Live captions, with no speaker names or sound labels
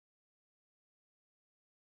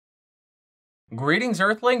Greetings,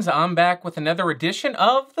 Earthlings. I'm back with another edition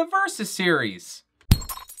of the Versus series.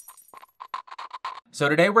 So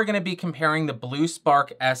today we're going to be comparing the Blue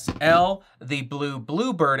Spark SL, the Blue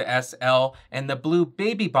Bluebird SL, and the Blue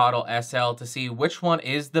Baby Bottle SL to see which one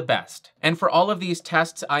is the best. And for all of these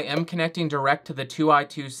tests, I am connecting direct to the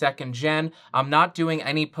 2i2 2nd Gen. I'm not doing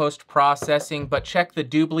any post-processing, but check the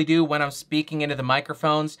doobly-doo when I'm speaking into the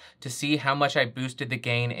microphones to see how much I boosted the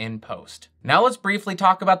gain in post. Now let's briefly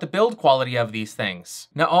talk about the build quality of these things.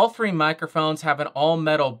 Now all three microphones have an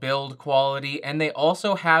all-metal build quality, and they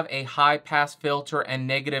also have a high-pass filter and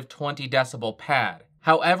negative 20 decibel pad.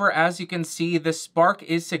 However, as you can see, the Spark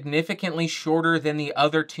is significantly shorter than the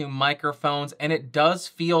other two microphones, and it does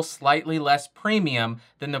feel slightly less premium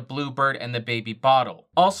than the Bluebird and the Baby Bottle.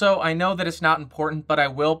 Also, I know that it's not important, but I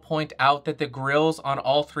will point out that the grills on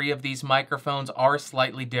all three of these microphones are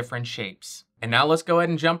slightly different shapes. And now let's go ahead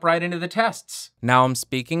and jump right into the tests. Now I'm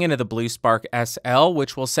speaking into the Blue Spark SL,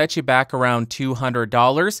 which will set you back around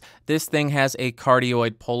 $200. This thing has a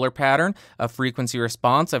cardioid polar pattern, a frequency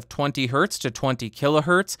response of 20 Hz to 20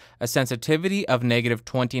 kHz, a sensitivity of negative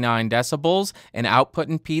 29 decibels, an output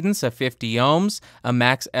impedance of 50 ohms, a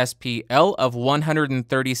max SPL of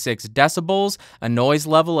 136 decibels, a noise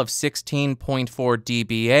level of 16.4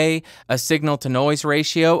 dBA, a signal-to-noise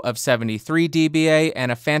ratio of 73 dBA,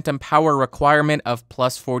 and a phantom power requirement of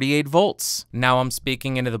plus 48 volts. Now I'm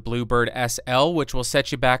speaking into the Bluebird SL, which will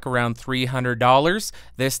set you back around $300.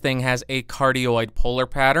 This thing has a cardioid polar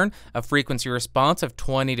pattern, a frequency response of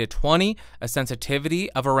 20 to 20, a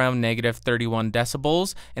sensitivity of around negative 31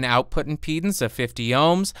 decibels, an output impedance of 50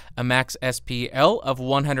 ohms, a max SPL of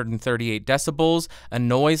 138 decibels, a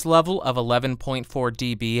noise level of 11.4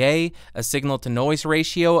 dBA, a signal-to-noise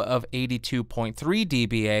ratio of 82.3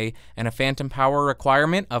 dBA, and a phantom power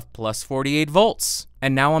requirement of plus 48 volts.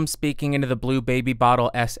 And now I'm speaking into the Blue Baby Bottle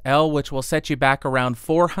SL, which will set you back around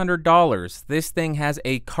 $400. This thing has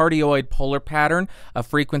a cardioid polar pattern, a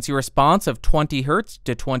frequency response of 20 Hz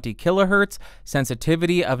to 20 kHz,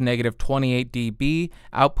 sensitivity of negative 28 dB,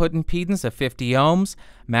 output impedance of 50 ohms,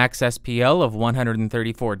 max SPL of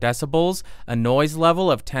 134 decibels, a noise level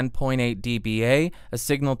of 10.8 dBA, a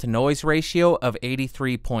signal-to-noise ratio of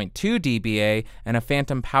 83.2 dBA, and a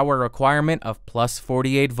phantom power requirement of plus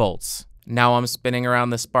 48 volts. Now I'm spinning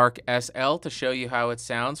around the Spark SL to show you how it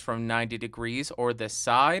sounds from 90 degrees or this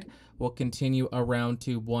side. We'll continue around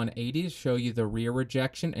to 180 to show you the rear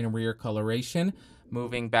rejection and rear coloration.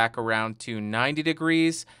 Moving back around to 90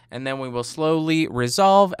 degrees, and then we will slowly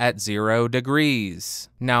resolve at 0 degrees.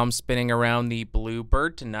 Now I'm spinning around the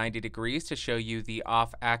Bluebird to 90 degrees to show you the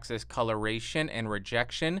off-axis coloration and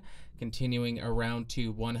rejection. Continuing around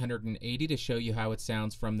to 180 to show you how it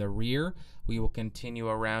sounds from the rear. We will continue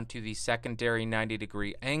around to the secondary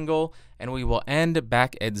 90-degree angle, and we will end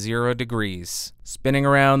back at 0 degrees. Spinning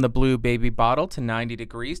around the Blue Baby Bottle to 90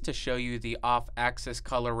 degrees to show you the off-axis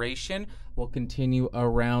coloration. We'll continue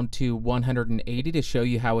around to 180 to show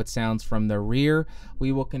you how it sounds from the rear.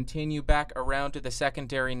 We will continue back around to the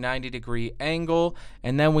secondary 90-degree angle,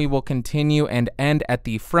 and then we will continue and end at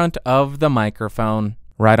the front of the microphone.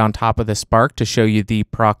 Right on top of the Spark to show you the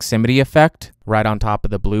proximity effect. Right on top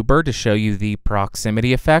of the Bluebird to show you the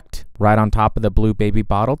proximity effect. Right on top of the Blue Baby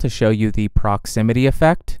Bottle to show you the proximity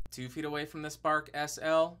effect. 2 feet away from the Spark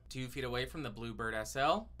SL, 2 feet away from the Bluebird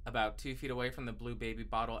SL, about 2 feet away from the Blue Baby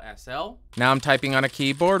Bottle SL. Now I'm typing on a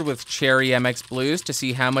keyboard with Cherry MX Blues to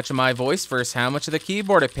see how much of my voice versus how much of the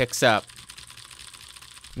keyboard it picks up.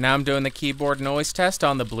 Now I'm doing the keyboard noise test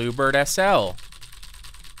on the Bluebird SL.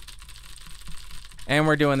 And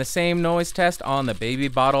we're doing the same noise test on the Baby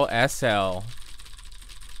Bottle SL.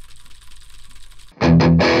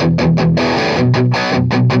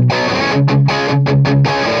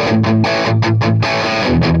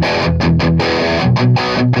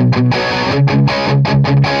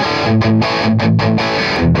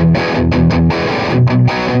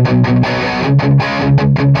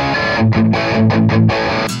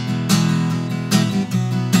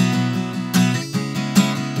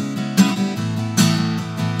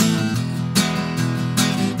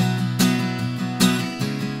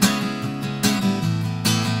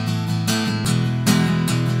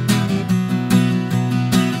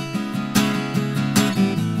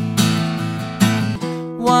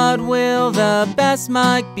 What will the best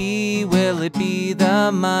mic be? Will it be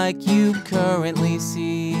the mic you currently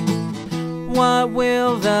see? What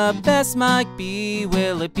will the best mic be?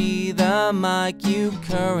 Will it be the mic you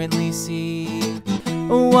currently see?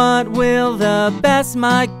 What will the best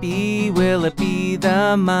mic be? Will it be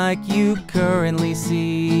the mic you currently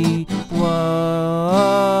see? Whoa,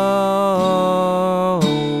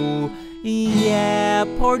 yeah.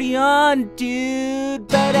 Party on, dude!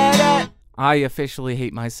 Ba-da-da. I officially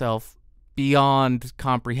hate myself beyond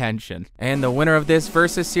comprehension. And the winner of this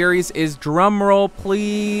versus series is, drumroll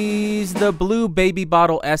please, the Blue Baby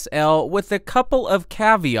Bottle SL, with a couple of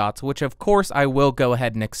caveats, which of course I will go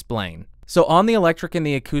ahead and explain. So on the electric and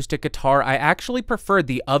the acoustic guitar, I actually preferred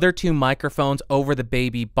the other two microphones over the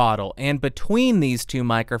Baby Bottle, and between these two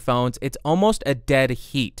microphones, it's almost a dead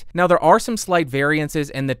heat. Now there are some slight variances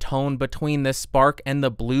in the tone between the Spark and the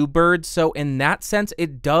Bluebird, so in that sense,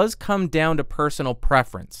 it does come down to personal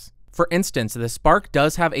preference. For instance, the Spark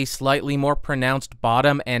does have a slightly more pronounced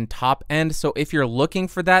bottom and top end, so if you're looking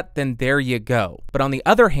for that, then there you go. But on the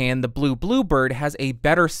other hand, the Blue Bluebird has a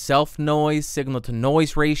better self-noise,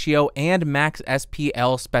 signal-to-noise ratio, and max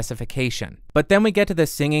SPL specification. But then we get to the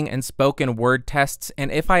singing and spoken word tests,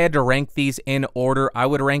 and if I had to rank these in order, I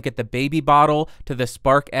would rank it the Baby Bottle to the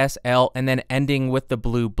Spark SL, and then ending with the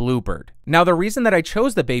Blue Bluebird. Now, the reason that I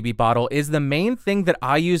chose the Baby Bottle is the main thing that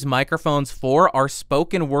I use microphones for are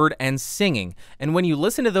spoken word and singing, and when you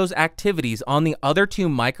listen to those activities on the other two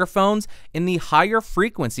microphones, in the higher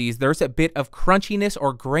frequencies, there's a bit of crunchiness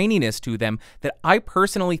or graininess to them that I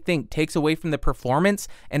personally think takes away from the performance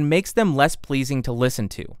and makes them less pleasing to listen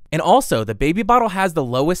to. And also, the Baby Bottle has the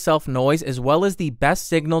lowest self-noise as well as the best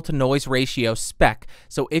signal-to-noise ratio spec,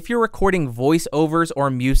 so if you're recording voiceovers or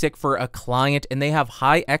music for a client and they have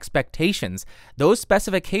high expectations, those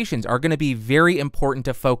specifications are going to be very important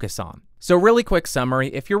to focus on. So really quick summary,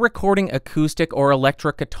 if you're recording acoustic or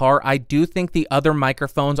electric guitar, I do think the other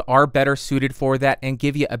microphones are better suited for that and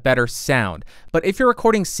give you a better sound. But if you're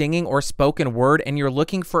recording singing or spoken word and you're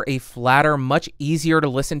looking for a flatter, much easier to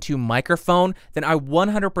listen to microphone, then I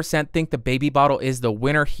 100% think the Baby Bottle is the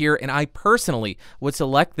winner here, and I personally would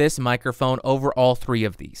select this microphone over all three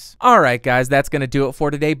of these. Alright guys, that's going to do it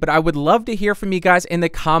for today, but I would love to hear from you guys in the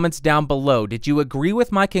comments down below. Did you agree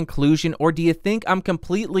with my conclusion, or do you think I'm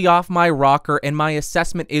completely off my rocker and my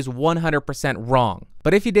assessment is 100% wrong?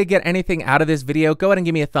 But if you did get anything out of this video, go ahead and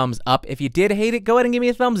give me a thumbs up. If you did hate it, go ahead and give me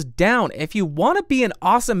a thumbs down. If you want to be an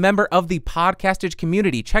awesome member of the Podcastage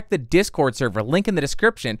community, check the Discord server, link in the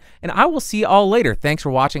description, and I will see you all later. Thanks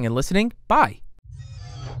for watching and listening. Bye.